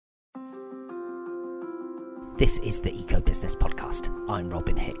This is the Eco Business Podcast. I'm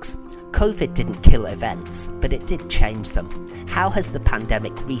Robin Hicks. COVID didn't kill events, but it did change them. How has the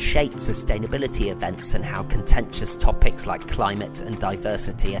pandemic reshaped sustainability events and how contentious topics like climate and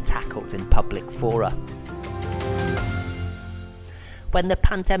diversity are tackled in public fora? When the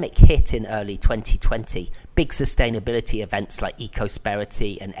pandemic hit in early 2020, big sustainability events like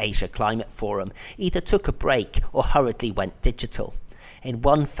Ecosperity and Asia Climate Forum either took a break or hurriedly went digital. In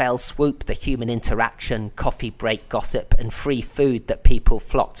one fell swoop, the human interaction, coffee break gossip and free food that people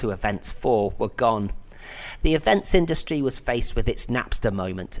flocked to events for were gone. The events industry was faced with its Napster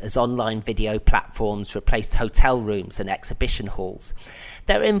moment as online video platforms replaced hotel rooms and exhibition halls.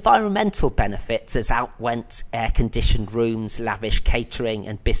 There are environmental benefits as out went air-conditioned rooms, lavish catering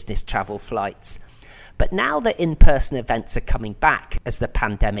and business travel flights. But now that in-person events are coming back as the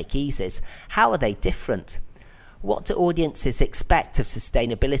pandemic eases, how are they different? What do audiences expect of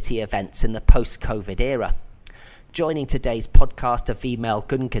sustainability events in the post-COVID era? Joining today's podcast are Vimal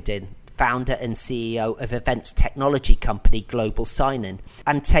Gungadin, founder and CEO of events technology company Global Sign-In,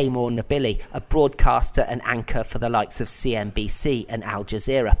 and Taimoor Nabili, a broadcaster and anchor for the likes of CNBC and Al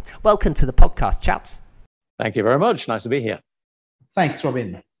Jazeera. Welcome to the podcast, chaps. Thank you very much. Nice to be here. Thanks,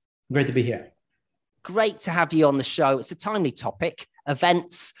 Robin. Great to be here. Great to have you on the show. It's a timely topic.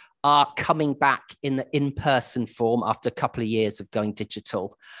 Events are coming back in the in-person form after a couple of years of going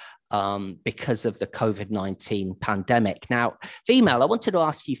digital because of the COVID-19 pandemic. Now, Vimal, I wanted to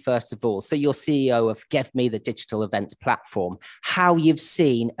ask you first of all, so you're CEO of GevMe, the digital events platform, how you've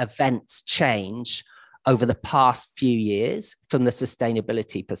seen events change over the past few years from the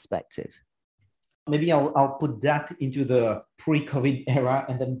sustainability perspective. Maybe I'll put that into the pre-COVID era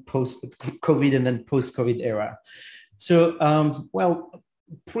and then post-COVID and then post-COVID era. So,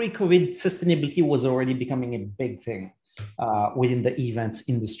 pre-COVID, sustainability was already becoming a big thing within the events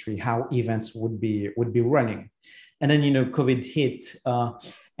industry, how events would be running. And then, COVID hit.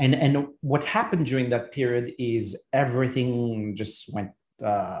 And what happened during that period is everything just went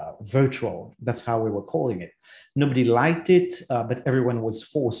virtual. That's how we were calling it. Nobody liked it, but everyone was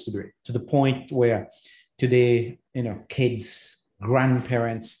forced to do it, to the point where today, kids,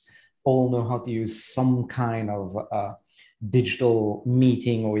 grandparents all know how to use some kind of digital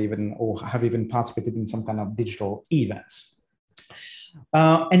meeting or have even participated in some kind of digital events.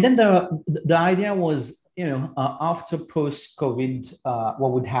 And then the idea was, after post-COVID,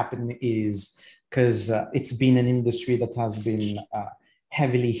 what would happen is, because it's been an industry that has been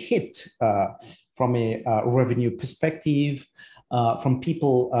heavily hit from a revenue perspective, from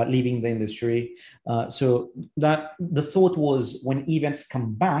people leaving the industry. So that the thought was when events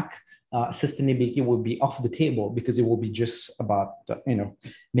come back, sustainability will be off the table because it will be just about,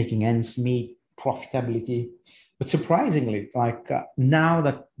 making ends meet, profitability. But surprisingly, now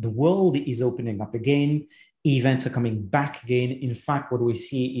that the world is opening up again, events are coming back again. In fact, what we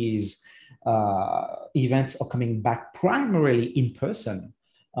see is events are coming back primarily in person,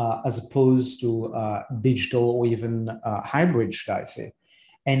 as opposed to digital or even hybrid, should I say.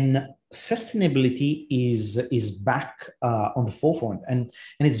 And sustainability is back on the forefront, and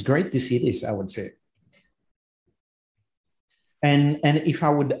it's great to see this, I would say. And if I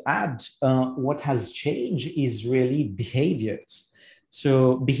would add, what has changed is really behaviors.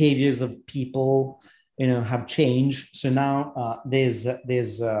 So behaviors of people, have changed. So now there's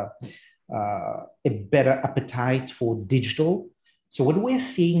a better appetite for digital. So what we're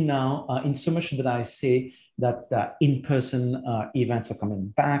seeing now, in so much that I say that in-person events are coming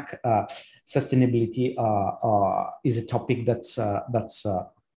back, sustainability is a topic that's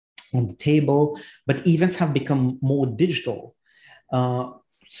on the table, but events have become more digital.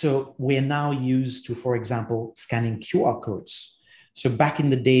 So we're now used to, for example, scanning QR codes. So back in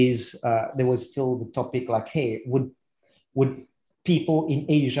the days, there was still the topic like, hey, would people in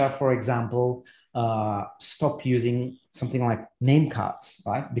Asia, for example, stop using something like name cards,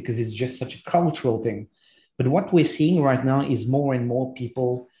 right? Because it's just such a cultural thing. But what we're seeing right now is more and more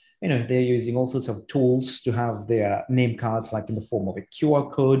people, they're using all sorts of tools to have their name cards, like in the form of a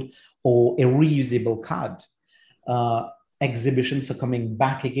QR code or a reusable card. Exhibitions are coming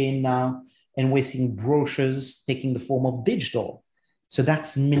back again now, and we're seeing brochures taking the form of digital. So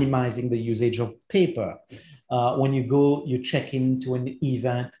that's minimizing the usage of paper. When you go, you check into an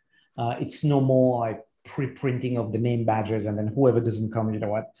event, it's no more like pre-printing of the name badges, and then whoever doesn't come,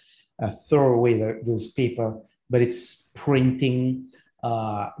 throw away those paper, but it's printing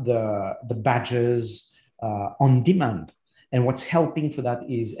the badges on demand. And what's helping for that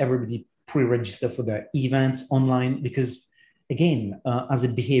is everybody pre-register for their events online, because again, as a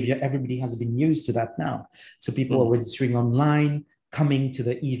behavior, everybody has been used to that now. So people are registering online, coming to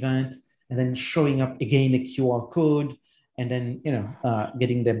the event, and then showing up again a QR code, and then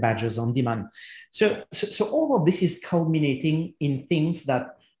getting their badges on demand. So all of this is culminating in things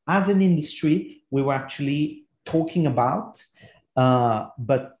that, as an industry, we were actually talking about,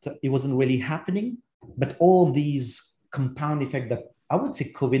 but it wasn't really happening. But all of these compound effect that I would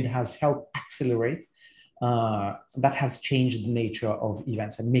say COVID has helped accelerate, that has changed the nature of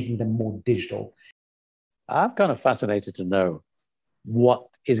events and making them more digital. I'm kind of fascinated to know what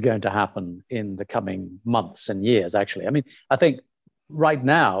is going to happen in the coming months and years, actually. I mean, I think right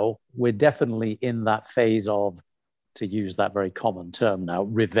now, we're definitely in that phase of, to use that very common term now,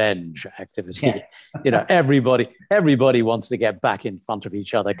 revenge activity. Yes. Everybody wants to get back in front of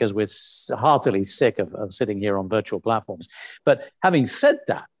each other because we're heartily sick of sitting here on virtual platforms. But having said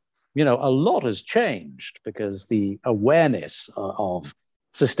that, a lot has changed because the awareness of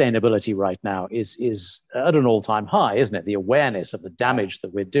sustainability right now is at an all-time high, isn't it? The awareness of the damage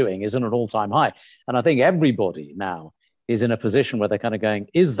that we're doing is at an all-time high. And I think everybody now is in a position where they're kind of going,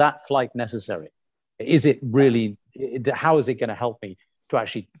 is that flight necessary? Is it really, how is it going to help me to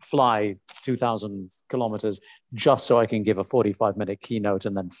actually fly 2,000 kilometers just so I can give a 45-minute keynote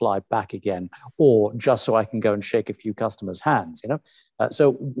and then fly back again, or just so I can go and shake a few customers' hands,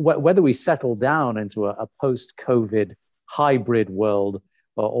 So whether we settle down into a post-COVID hybrid world,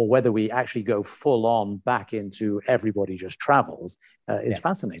 or whether we actually go full on back into everybody just travels is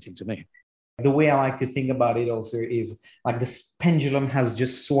fascinating to me. The way I like to think about it also is like this pendulum has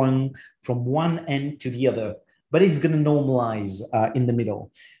just swung from one end to the other, but it's going to normalize in the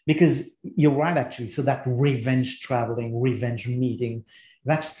middle, because you're right, actually. So that revenge traveling, revenge meeting,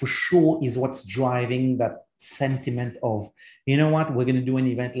 that for sure is what's driving that sentiment of, you know what, we're going to do an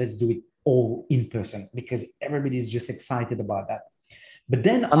event, let's do it all in person, because everybody's just excited about that. But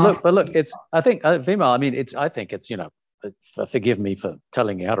then, I think, Vimal, forgive me for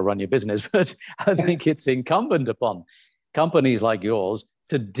telling you how to run your business, but I think it's incumbent upon companies like yours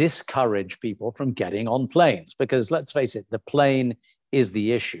to discourage people from getting on planes, because let's face it, the plane is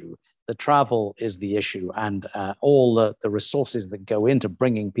the issue, the travel is the issue, and all the resources that go into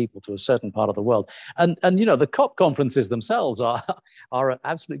bringing people to a certain part of the world. And the COP conferences themselves are an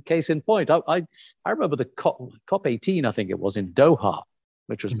absolute case in point. I remember the COP 18, I think it was, in Doha,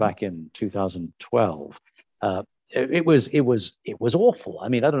 which was back in 2012. It was awful. I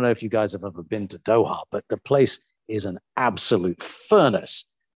mean, I don't know if you guys have ever been to Doha, but the place is an absolute furnace.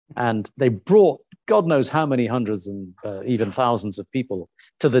 And they brought God knows how many hundreds and even thousands of people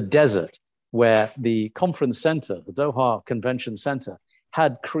to the desert, where the conference center, the Doha Convention Center,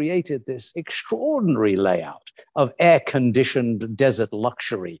 had created this extraordinary layout of air-conditioned desert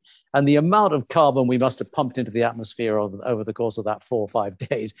luxury. And the amount of carbon we must have pumped into the atmosphere over the course of that 4 or 5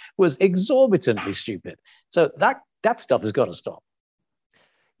 days was exorbitantly stupid. So that stuff has got to stop.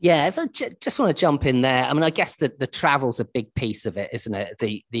 Yeah, if I just want to jump in there. I mean, I guess that the travel's a big piece of it, isn't it?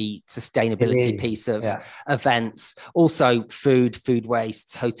 The sustainability piece of events, also food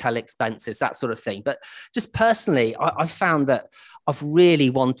waste, hotel expenses, that sort of thing. But just personally, I found that I've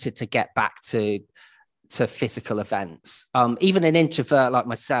really wanted to get back to physical events. Even an introvert like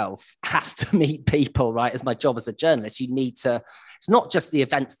myself has to meet people, right? As my job as a journalist, you need to, it's not just the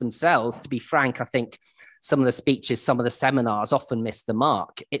events themselves. To be frank, I think some of the speeches, some of the seminars often miss the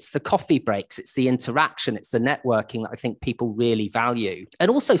mark. It's the coffee breaks, it's the interaction, it's the networking that I think people really value. And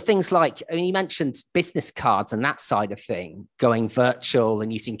also things like, I mean, you mentioned business cards and that side of thing, going virtual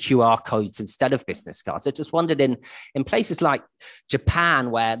and using QR codes instead of business cards. I just wondered in places like Japan,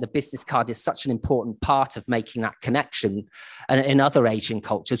 where the business card is such an important part of making that connection, and in other Asian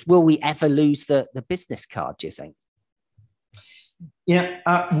cultures, will we ever lose the business card, do you think?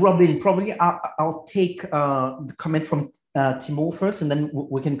 Yeah, Robin, probably I'll take the comment from Timur first, and then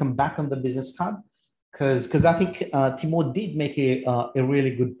we can come back on the business card, because I think Timur did make a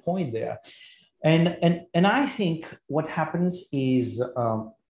really good point there, and I think what happens is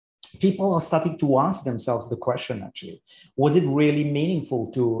people are starting to ask themselves the question: actually, was it really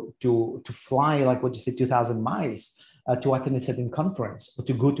meaningful to fly, like what you said, 2,000 miles to attend a certain conference, or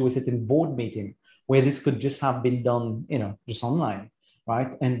to go to a certain board meeting, where this could just have been done, just online,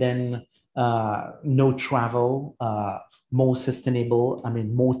 right? And then no travel, more sustainable,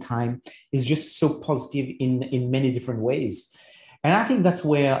 more time is just so positive in many different ways. And I think that's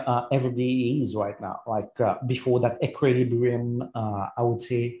where everybody is right now, like before that equilibrium, I would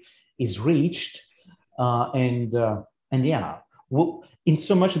say, is reached. And yeah, in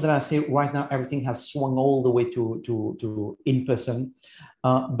so much that I say right now, everything has swung all the way to in-person,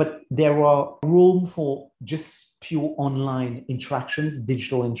 but there are room for just pure online interactions,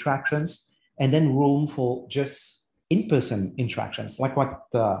 digital interactions, and then room for just in-person interactions, like what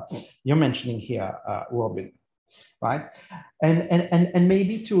you're mentioning here, Robin, right? And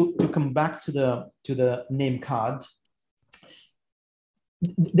maybe to come back to the name card,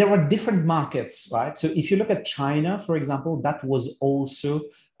 there are different markets, right? So if you look at China, for example, that was also,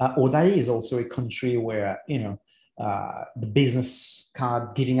 or that is also a country where, the business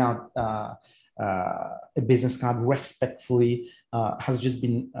card, giving out a business card respectfully has just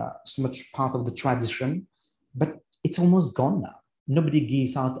been so much part of the tradition, but it's almost gone now. Nobody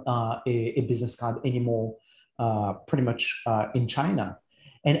gives out a business card anymore, pretty much in China.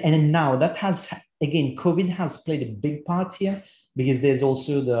 And now that has, again, COVID has played a big part here, because there's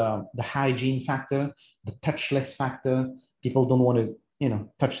also the hygiene factor, the touchless factor. People don't want to,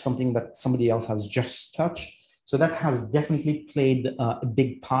 touch something that somebody else has just touched. So that has definitely played a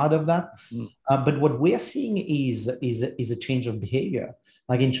big part of that. But what we're seeing is a change of behavior.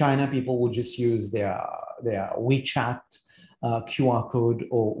 Like in China, people would just use their WeChat QR code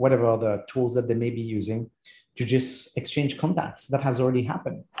or whatever other tools that they may be using to just exchange contacts. That has already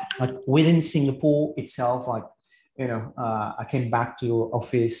happened. Like within Singapore itself, I came back to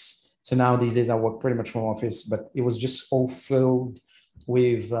office. So now these days I work pretty much from office, but it was just all filled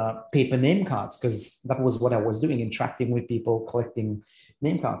with paper name cards, because that was what I was doing, interacting with people, collecting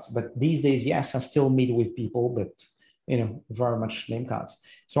name cards. But these days, yes, I still meet with people, but very much name cards.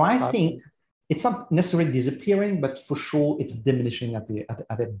 So I think it's not necessarily disappearing, but for sure it's diminishing at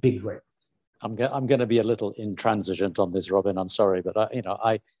a big rate. I'm going to be a little intransigent on this, Robin. I'm sorry, but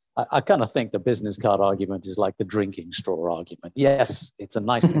I kind of think the business card argument is like the drinking straw argument. Yes, it's a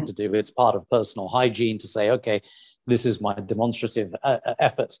nice thing to do. It's part of personal hygiene to say, okay, this is my demonstrative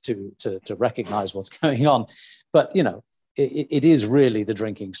effort to recognize what's going on. But, it is really the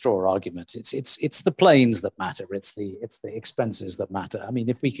drinking straw argument. It's the planes that matter. It's the expenses that matter. I mean,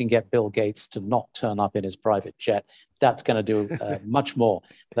 if we can get Bill Gates to not turn up in his private jet, that's going to do much more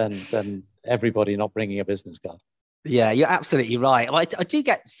than everybody not bringing a business card. Yeah, you're absolutely right. I do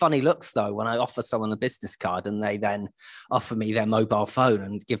get funny looks, though, when I offer someone a business card and they then offer me their mobile phone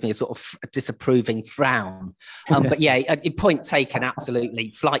and give me a sort of disapproving frown. But yeah, point taken,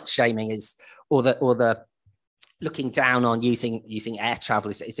 absolutely. Flight shaming is, or the looking down on using air travel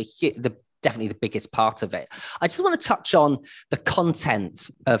is definitely the biggest part of it. I just want to touch on the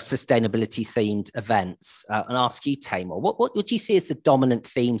content of sustainability themed events and ask you, Taimur, what would you see as the dominant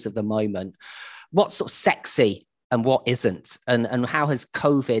themes of the moment? What's sort of sexy and what isn't? And how has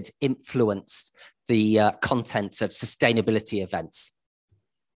COVID influenced the content of sustainability events?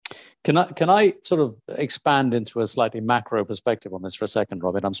 Can I sort of expand into a slightly macro perspective on this for a second,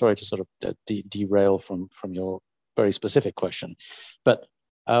 Robin? I'm sorry to sort of derail from your very specific question, but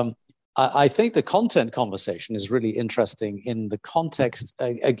I think the content conversation is really interesting in the context,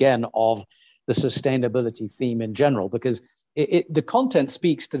 again, of the sustainability theme in general, because the content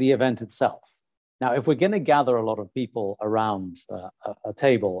speaks to the event itself. Now, if we're going to gather a lot of people around a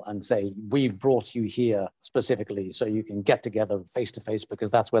table and say, we've brought you here specifically so you can get together face to face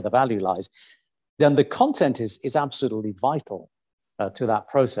because that's where the value lies, then the content is absolutely vital to that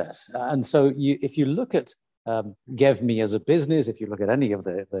process. And so if you look at GevMe as a business, if you look at any of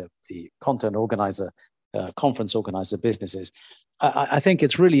the content organizer, conference organizer businesses, I think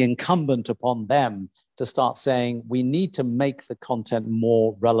it's really incumbent upon them to start saying, we need to make the content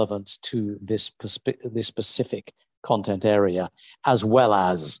more relevant to this specific content area, as well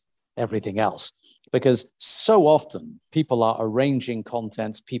as everything else. Because so often people are arranging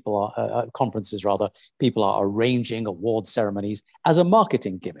conferences, people are arranging award ceremonies as a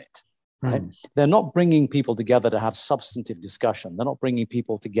marketing gimmick. Right? They're not bringing people together to have substantive discussion. They're not bringing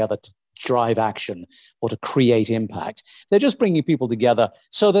people together to drive action or to create impact. They're just bringing people together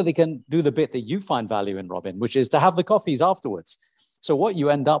so that they can do the bit that you find value in, Robin, which is to have the coffees afterwards. So what you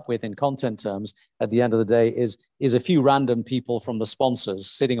end up with in content terms at the end of the day is a few random people from the sponsors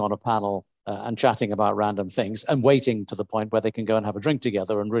sitting on a panel and chatting about random things and waiting to the point where they can go and have a drink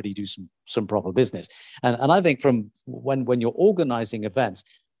together and really do some proper business. And I think from when you're organizing events,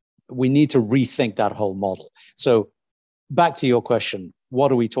 we need to rethink that whole model. So back to your question,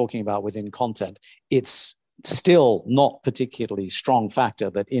 what are we talking about within content? It's still not particularly strong factor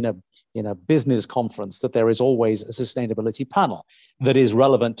that in a business conference that there is always a sustainability panel that is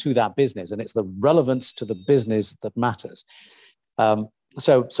relevant to that business, and it's the relevance to the business that matters.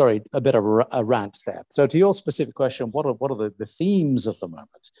 So sorry, a bit of a rant there. So to your specific question, what are the themes of the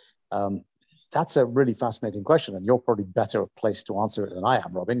moment? That's a really fascinating question, and you're probably better placed to answer it than I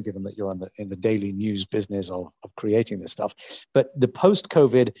am, Robin, given that you're in the daily news business of creating this stuff. But the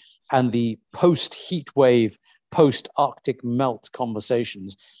post-COVID and the post-heat wave, post-Arctic melt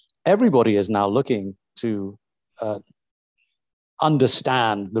conversations, everybody is now looking to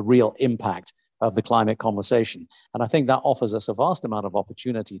understand the real impact of the climate conversation. And I think that offers us a vast amount of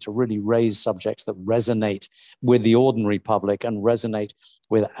opportunity to really raise subjects that resonate with the ordinary public and resonate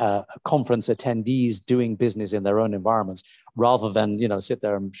with conference attendees doing business in their own environments, rather than, sit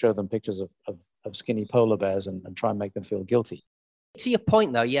there and show them pictures of skinny polar bears and try and make them feel guilty. To your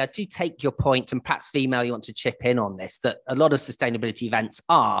point, though, I do take your point, and perhaps Vimal, you want to chip in on this, that a lot of sustainability events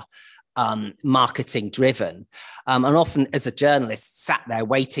are marketing driven. And often as a journalist sat there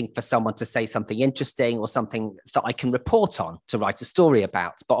waiting for someone to say something interesting or something that I can report on to write a story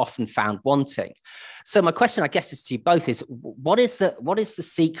about, but often found wanting. So my question, I guess, is to you both is what is the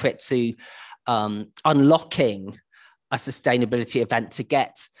secret to unlocking a sustainability event to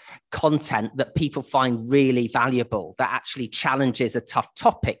get content that people find really valuable, that actually challenges a tough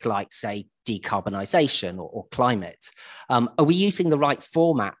topic like, say, decarbonisation or climate? Are we using the right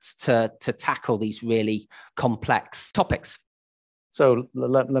formats to tackle these really complex topics? So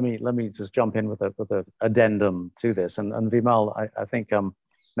let me just jump in with a addendum to this, and Vimal, I think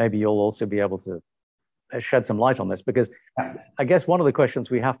maybe you'll also be able to shed some light on this, because I guess one of the questions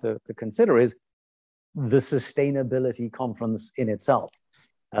we have to consider is the sustainability conference in itself.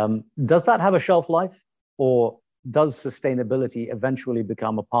 Does that have a shelf life, or does sustainability eventually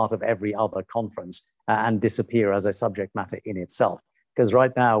become a part of every other conference and disappear as a subject matter in itself? Because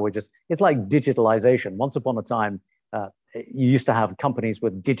right now it's like digitalization. Once upon a time, you used to have companies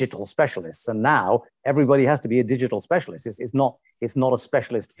with digital specialists, and now everybody has to be a digital specialist. It's not a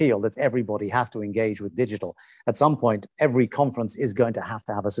specialist field. It's everybody has to engage with digital. At some point, every conference is going to have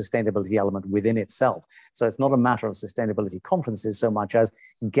a sustainability element within itself. So it's not a matter of sustainability conferences so much as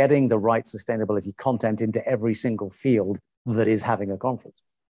getting the right sustainability content into every single field that is having a conference.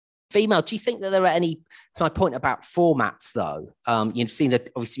 Vimal, do you think that there are any, to my point about formats though, you've seen that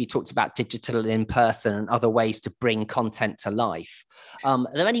obviously we talked about digital and in-person and other ways to bring content to life. Are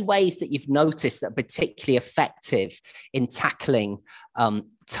there any ways that you've noticed that are particularly effective in tackling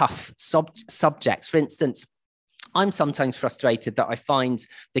tough subjects? For instance, I'm sometimes frustrated that I find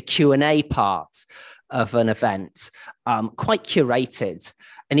the Q&A part of an event quite curated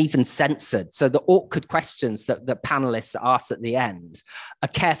and even censored. So the awkward questions that panelists ask at the end are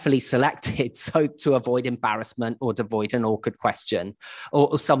carefully selected so to avoid embarrassment or to avoid an awkward question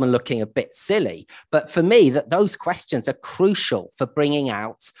or someone looking a bit silly. But for me, those questions are crucial for bringing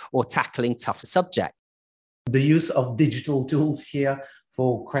out or tackling tough subjects. The use of digital tools here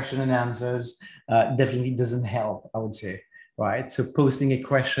for question and answers definitely doesn't help, I would say, right? So posting a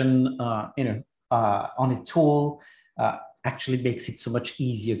question, on a tool actually makes it so much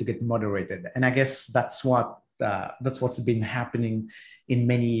easier to get moderated. And I guess that's what's been happening in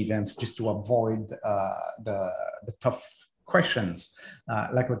many events, just to avoid the tough questions,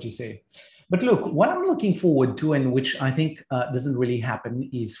 like what you say. But look, what I'm looking forward to, and which I think doesn't really happen,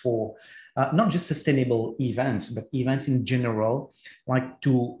 is for not just sustainable events, but events in general, like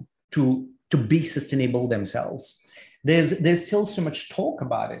to be sustainable themselves. There's still so much talk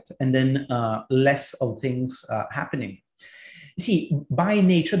about it, and then less of things happening. You see, by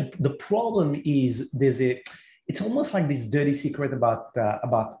nature, the problem is it's almost like this dirty secret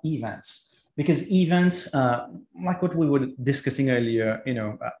about events, because events, like what we were discussing earlier,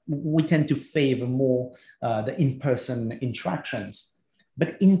 we tend to favor more the in-person interactions.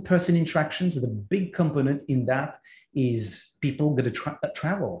 But in-person interactions, the big component in that is people going to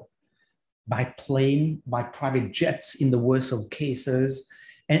travel by plane, by private jets in the worst of cases.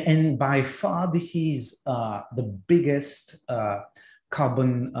 And by far, this is the biggest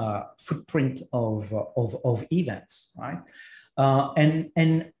carbon footprint of events, right? And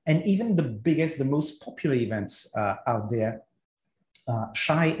even the most popular events out there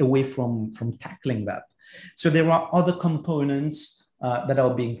shy away from tackling that. So there are other components that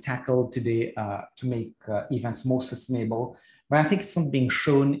are being tackled today to make events more sustainable. But I think it's not being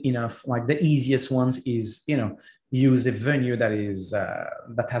shown enough. Like the easiest ones is, use a venue that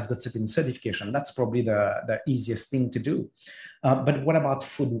has got certain certification. That's probably the easiest thing to do. But what about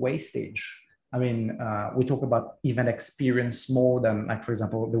food wastage? I mean, we talk about event experience more than, like, for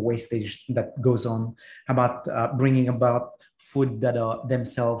example, the wastage that goes on. How about bringing about food that are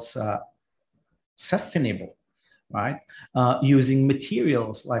themselves sustainable, right? Using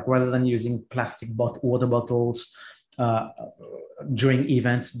materials, like rather than using plastic water bottles during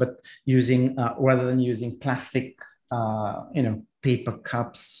events, but using rather than using plastic, paper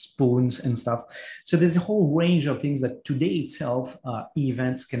cups, spoons, and stuff. So there's a whole range of things that today itself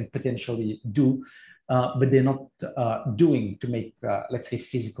events can potentially do, but they're not doing to make, let's say,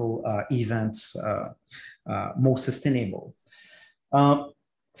 physical events more sustainable.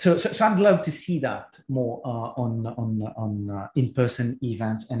 So I'd love to see that more on in-person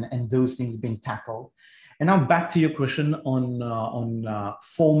events and those things being tackled. And now back to your question on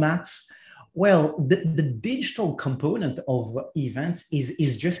formats. Well, the digital component of events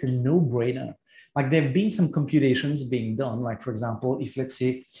is just a no-brainer. Like there have been some computations being done. Like for example, if let's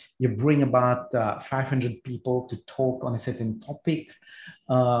say you bring about 500 people to talk on a certain topic,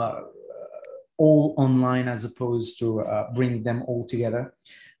 all online as opposed to bring them all together,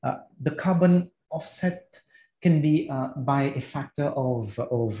 the carbon offset can be by a factor of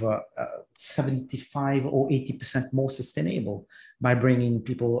 75 or 80% more sustainable by bringing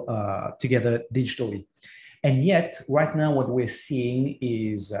people together digitally. And yet, right now, what we're seeing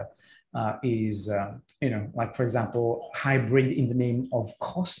is like for example, hybrid in the name of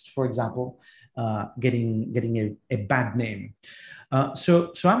cost, for example, getting a bad name.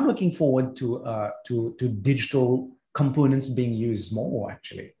 So I'm looking forward to digital components being used more,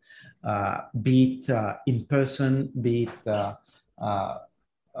 actually, be it in person, be it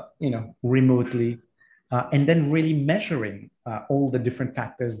remotely, and then really measuring all the different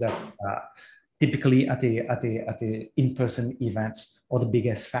factors that typically at the in-person events are the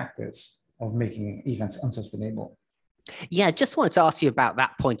biggest factors of making events unsustainable. Yeah, just wanted to ask you about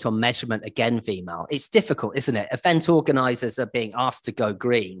that point on measurement again, Vimal. It's difficult, isn't it? Event organizers are being asked to go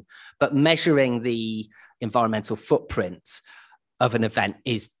green, but measuring the environmental footprint of an event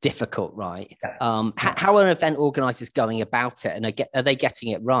is difficult, right? How are event organizers going about it, and are they getting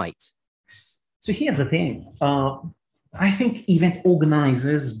it right? So here's the thing. I think event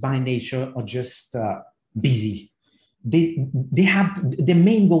organizers by nature are just busy. They have their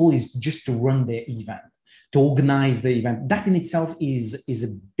main goal is just to run their event, to organize the event. That in itself is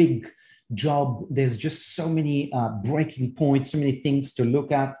a big job. There's just so many breaking points, so many things to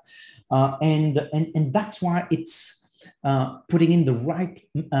look at, and that's why it's putting in the right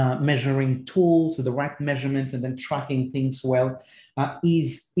measuring tools, the right measurements, and then tracking things well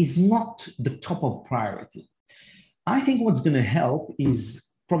is not the top of priority. I think what's going to help is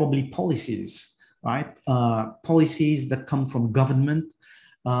probably policies, right? Policies that come from government,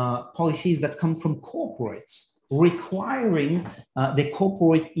 policies that come from corporates, requiring the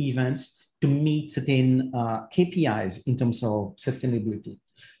corporate events to meet certain KPIs in terms of sustainability.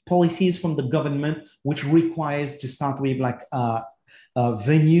 Policies from the government, which requires to start with like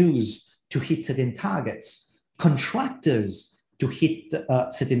venues to hit certain targets, contractors to hit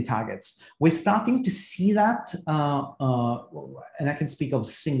certain targets. We're starting to see that, and I can speak of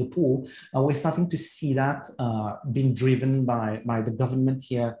Singapore, we're starting to see that being driven by the government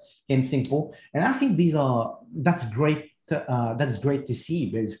here in Singapore. And I think that's great. That's great to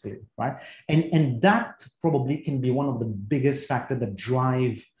see, basically, right? And that probably can be one of the biggest factors that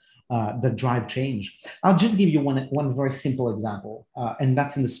drive change. I'll just give you one very simple example, and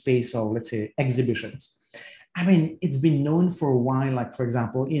that's in the space of, let's say, exhibitions. I mean, it's been known for a while, like, for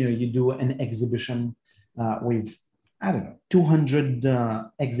example, you do an exhibition with, 200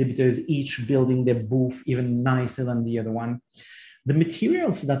 exhibitors, each building their booth even nicer than the other one. The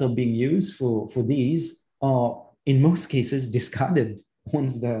materials that are being used for these are, in most cases, discarded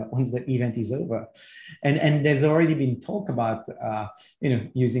once the event is over. And there's already been talk about,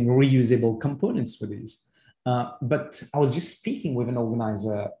 using reusable components for these. But I was just speaking with an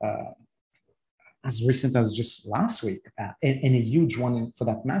organizer as recent as just last week, and a huge one for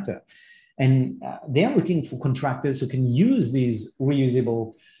that matter. And they are looking for contractors who can use these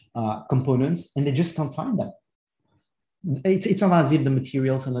reusable components, and they just can't find them. It's not as if the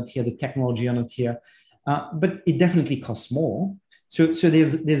materials are not here, the technology are not here, but it definitely costs more. So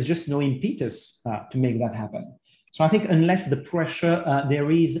there's just no impetus to make that happen. So I think unless the pressure, there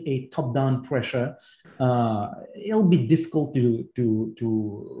is a top-down pressure, it'll be difficult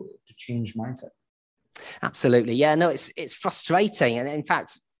to change mindset. Absolutely. Yeah, no, it's frustrating. And in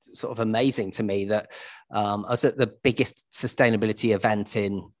fact, sort of amazing to me that I was at the biggest sustainability event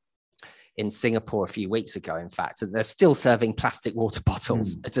in Singapore a few weeks ago, in fact, and they're still serving plastic water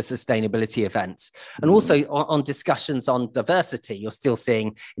bottles at a sustainability event. And also on discussions on diversity, you're still seeing,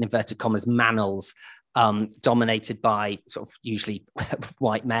 in inverted commas, manels dominated by sort of usually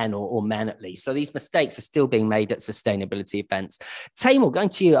white men or men at least. So these mistakes are still being made at sustainability events. Taimur, going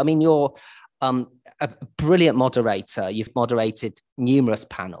to you, I mean, you're a brilliant moderator. You've moderated numerous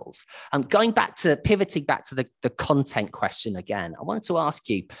panels. Pivoting back to the content question again, I wanted to ask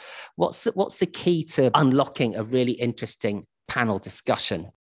you, what's the key to unlocking a really interesting panel discussion?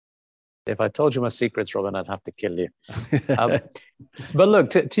 If I told you my secrets, Robin, I'd have to kill you. But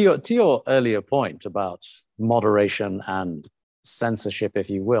look, to your earlier point about moderation and censorship, if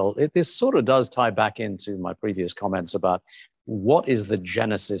you will, this sort of does tie back into my previous comments about what is the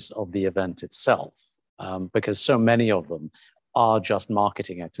genesis of the event itself? Because so many of them are just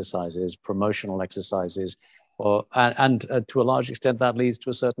marketing exercises, promotional exercises, and to a large extent that leads to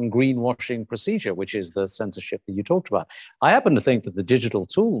a certain greenwashing procedure, which is the censorship that you talked about. I happen to think that the digital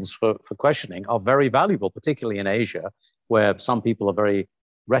tools for questioning are very valuable, particularly in Asia, where some people are very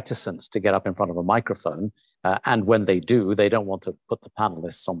reticent to get up in front of a microphone. And when they do, they don't want to put the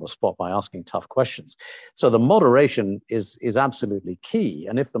panelists on the spot by asking tough questions. So the moderation is absolutely key.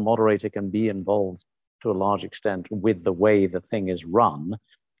 And if the moderator can be involved to a large extent with the way the thing is run,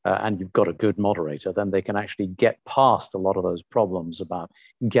 and you've got a good moderator, then they can actually get past a lot of those problems about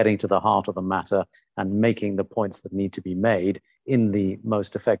getting to the heart of the matter and making the points that need to be made in the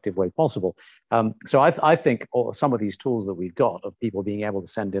most effective way possible. So I think some of these tools that we've got of people being able to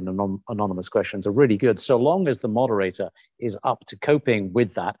send in anonymous questions are really good, so long as the moderator is up to coping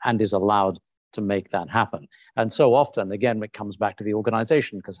with that and is allowed to make that happen. And so often, again, it comes back to the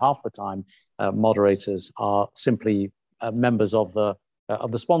organization, because half the time moderators are simply members of the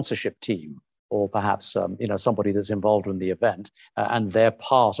sponsorship team, or perhaps somebody that's involved in the event, and they're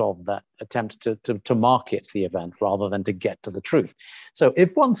part of that attempt to market the event rather than to get to the truth. So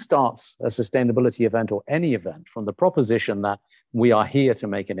if one starts a sustainability event or any event from the proposition that we are here to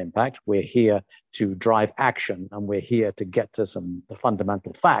make an impact, we're here to drive action, and we're here to get to the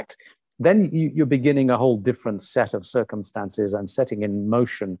fundamental facts, then you're beginning a whole different set of circumstances and setting in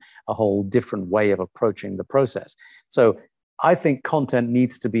motion a whole different way of approaching the process. So I think content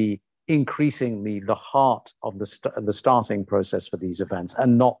needs to be increasingly the heart of the starting process for these events,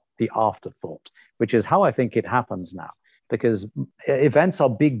 and not the afterthought, which is how I think it happens now. Because events are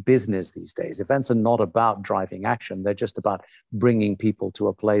big business these days. Events are not about driving action. They're just about bringing people to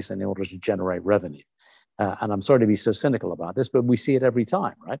a place in order to generate revenue. And I'm sorry to be so cynical about this, but we see it every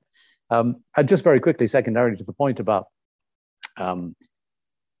time, right? And just very quickly, secondarily to the point about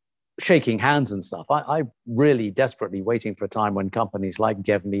shaking hands and stuff, I'm really desperately waiting for a time when companies like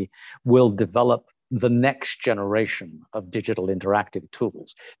GevMe will develop the next generation of digital interactive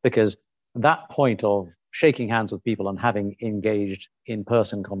tools, because that point of shaking hands with people and having engaged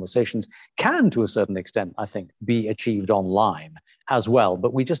in-person conversations can, to a certain extent, I think, be achieved online as well.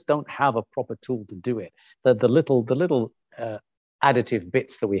 But we just don't have a proper tool to do it. The little additive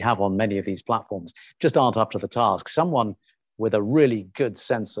bits that we have on many of these platforms just aren't up to the task. Someone with a really good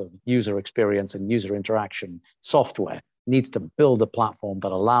sense of user experience and user interaction software needs to build a platform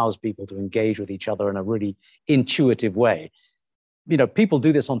that allows people to engage with each other in a really intuitive way. People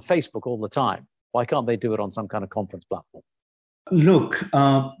do this on Facebook all the time. Why can't they do it on some kind of conference platform? Look,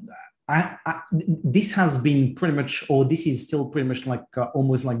 this has been pretty much, or this is still pretty much like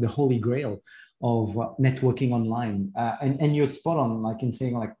almost like the holy grail of networking online. And you're spot on, like in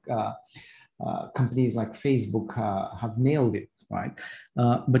saying companies like Facebook have nailed it, right?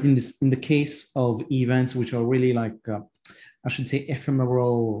 But in the case of events, which are really like, I should say,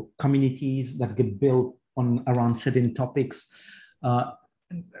 ephemeral communities that get built around certain topics,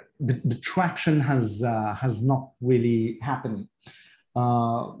 the traction has not really happened.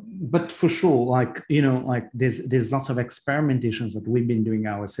 But for sure, there's lots of experimentations that we've been doing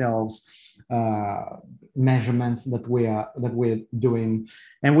ourselves, measurements that we're doing,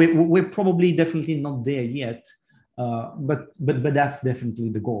 and we're probably definitely not there yet. But that's definitely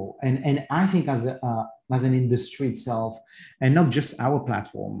the goal. And I think as an industry itself, and not just our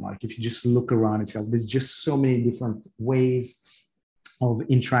platform, like if you just look around itself, there's just so many different ways of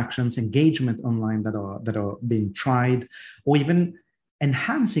interactions, engagement online that are being tried, or even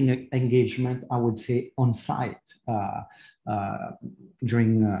enhancing engagement, I would say, on site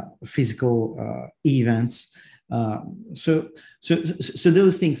during physical events. So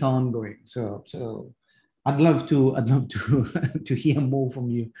those things are ongoing. So I'd love to hear more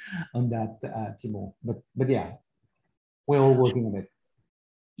from you on that, Timo. But yeah, we're all working on it.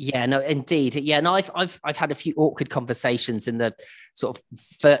 Yeah, no, indeed. Yeah, no, I've had a few awkward conversations in the sort of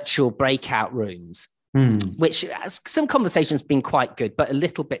virtual breakout rooms, which some conversations been quite good, but a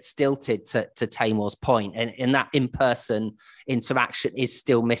little bit stilted to Taimur's point, and that in-person interaction is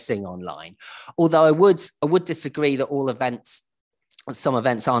still missing online. Although I would disagree that some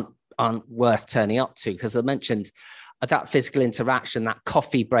events aren't worth turning up to, because I mentioned that physical interaction, that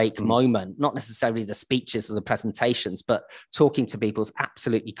coffee break moment, not necessarily the speeches or the presentations, but talking to people is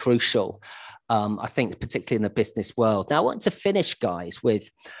absolutely crucial, I think, particularly in the business world. Now, I want to finish, guys, with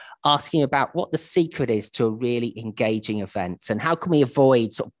asking about what the secret is to a really engaging event, and how can we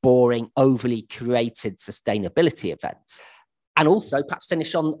avoid sort of boring, overly curated sustainability events? And also perhaps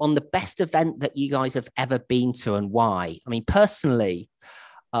finish on the best event that you guys have ever been to and why. I mean, personally,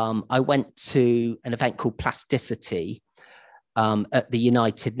 I went to an event called Plasticity, at the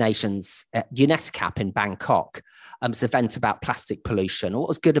United Nations UNESCAP in Bangkok. It's an event about plastic pollution. What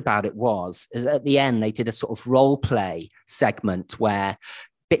was good about it is at the end, they did a sort of role play segment where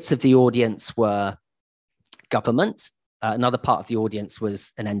bits of the audience were government, another part of the audience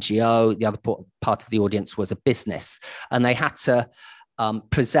was an NGO, the other part of the audience was a business. And they had to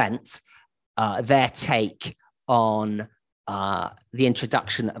present their take on the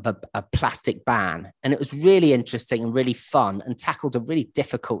introduction of a plastic ban. And it was really interesting and really fun and tackled a really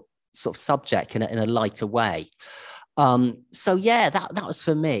difficult sort of subject in a lighter way. So yeah, that was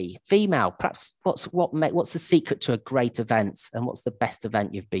for me. Vimal, perhaps what's the secret to a great event, and what's the best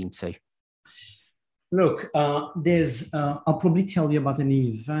event you've been to? Look, I'll probably tell you about an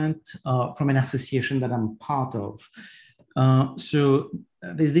event from an association that I'm part of. So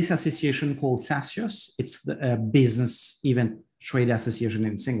there's this association called SASIOS. It's the Business Event Trade Association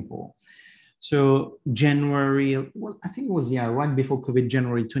in Singapore. So January, well, I think it was, right before COVID,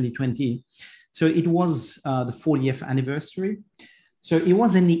 January 2020. So it was the 40th anniversary. So it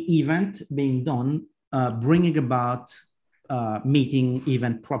was an event being done, bringing about meeting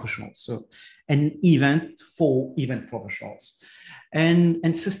event professionals. So an event for event professionals. And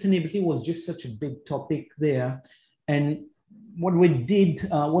sustainability was just such a big topic there. And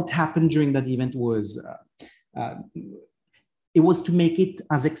what happened during that event was, it was to make it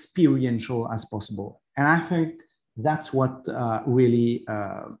as experiential as possible. And I think that's what really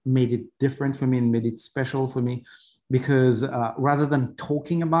made it different for me and made it special for me, because rather than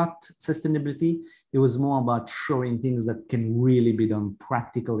talking about sustainability, it was more about showing things that can really be done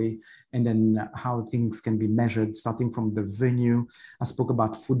practically, and then how things can be measured, starting from the venue. I spoke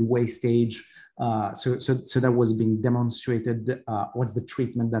about food wastage. So that was being demonstrated. What's the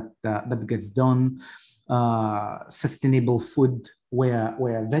treatment that gets done? Sustainable food,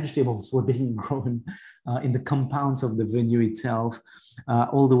 where vegetables were being grown in the compounds of the venue itself,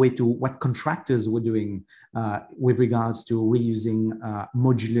 all the way to what contractors were doing with regards to reusing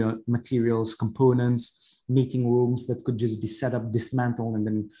modular materials, components, meeting rooms that could just be set up, dismantled, and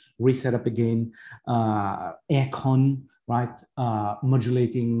then reset up again, aircon, right?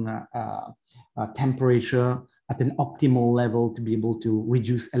 Modulating temperature at an optimal level to be able to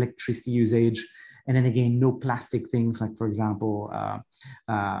reduce electricity usage. And then again, no plastic things like, for example,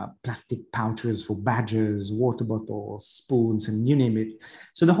 plastic pouches for badges, water bottles, spoons, and you name it.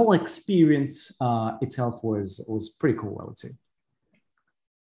 So the whole experience itself was pretty cool, I would say.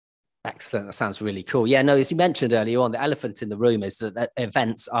 Excellent. That sounds really cool. Yeah, no, as you mentioned earlier on, the elephant in the room is that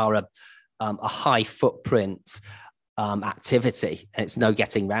events are a high footprint activity, and it's no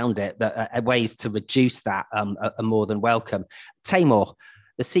getting around it. Ways to reduce that are more than welcome. Taimur,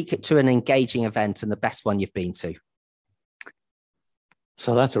 the secret to an engaging event and the best one you've been to?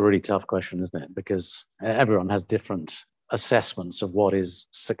 So that's a really tough question, isn't it? Because everyone has different assessments of what is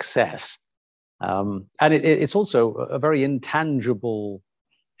success. And it's also a very intangible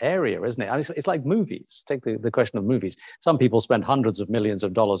area, isn't it? I mean, it's like movies. Take the question of movies. Some people spend hundreds of millions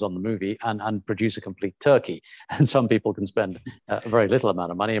of dollars on the movie and produce a complete turkey. And some people can spend a very little amount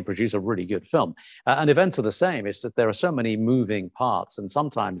of money and produce a really good film. And events are the same. It's that there are so many moving parts, and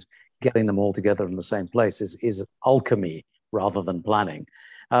sometimes getting them all together in the same place is alchemy rather than planning.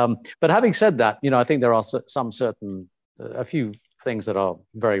 But having said that, I think there are a few things that are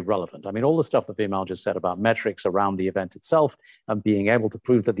very relevant. I mean, all the stuff that Vimal just said about metrics around the event itself and being able to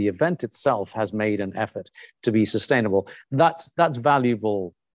prove that the event itself has made an effort to be sustainable, that's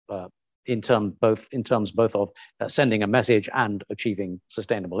valuable in terms both of sending a message and achieving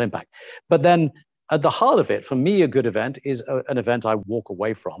sustainable impact. But then at the heart of it, for me, a good event is an event I walk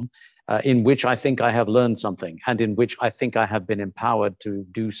away from, in which I think I have learned something and in which I think I have been empowered to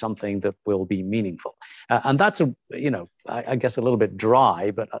do something that will be meaningful. And that's I guess a little bit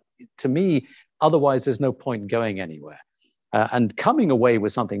dry, but to me, otherwise there's no point going anywhere. And coming away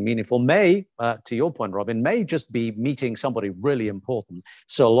with something meaningful may, to your point, Robin, may just be meeting somebody really important,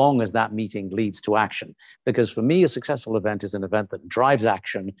 so long as that meeting leads to action. Because for me, a successful event is an event that drives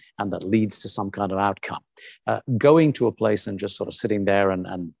action and that leads to some kind of outcome. Going to a place and just sort of sitting there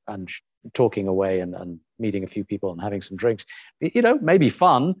and talking away and meeting a few people and having some drinks, may be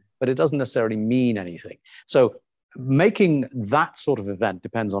fun, but it doesn't necessarily mean anything. So making that sort of event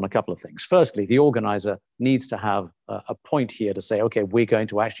depends on a couple of things. Firstly, the organizer needs to have a point here to say, okay, we're going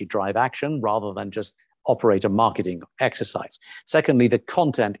to actually drive action rather than just operate a marketing exercise. Secondly, the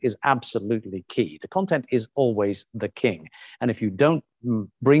content is absolutely key. The content is always the king. And if you don't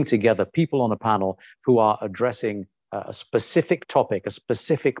bring together people on a panel who are addressing a specific topic, a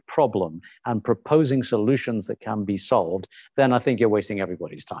specific problem, and proposing solutions that can be solved, then I think you're wasting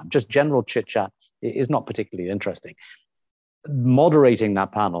everybody's time. Just general chit-chat is not particularly interesting. moderating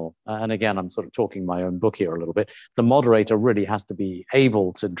that panel, and again, I'm sort of talking my own book here a little bit, the moderator really has to be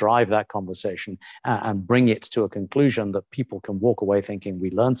able to drive that conversation and bring it to a conclusion that people can walk away thinking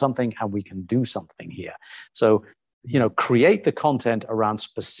we learned something and we can do something here. So, create the content around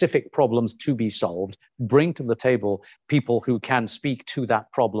specific problems to be solved, bring to the table people who can speak to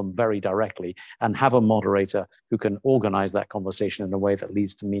that problem very directly, and have a moderator who can organize that conversation in a way that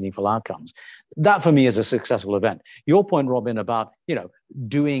leads to meaningful outcomes. That for me is a successful event. Your point, Robin, about,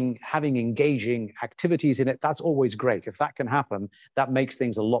 having engaging activities in it, that's always great. If that can happen, that makes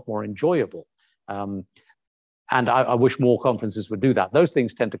things a lot more enjoyable. And I wish more conferences would do that. Those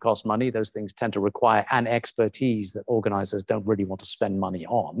things tend to cost money. Those things tend to require an expertise that organizers don't really want to spend money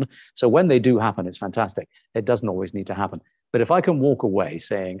on. So when they do happen, it's fantastic. It doesn't always need to happen. But if I can walk away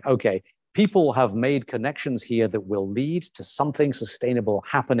saying, okay, people have made connections here that will lead to something sustainable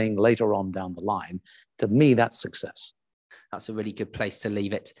happening later on down the line, to me, that's success. That's a really good place to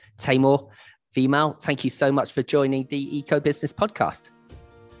leave it. Taimur, Vimal, thank you so much for joining the Eco Business Podcast.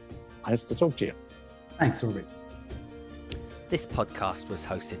 Nice to talk to you. Thanks, Ulrich. This podcast was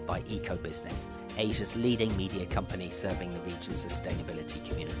hosted by Eco Business, Asia's leading media company serving the region's sustainability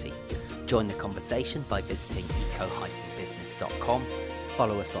community. Join the conversation by visiting eco-business.com,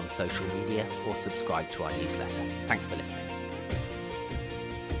 follow us on social media, or subscribe to our newsletter. Thanks for listening.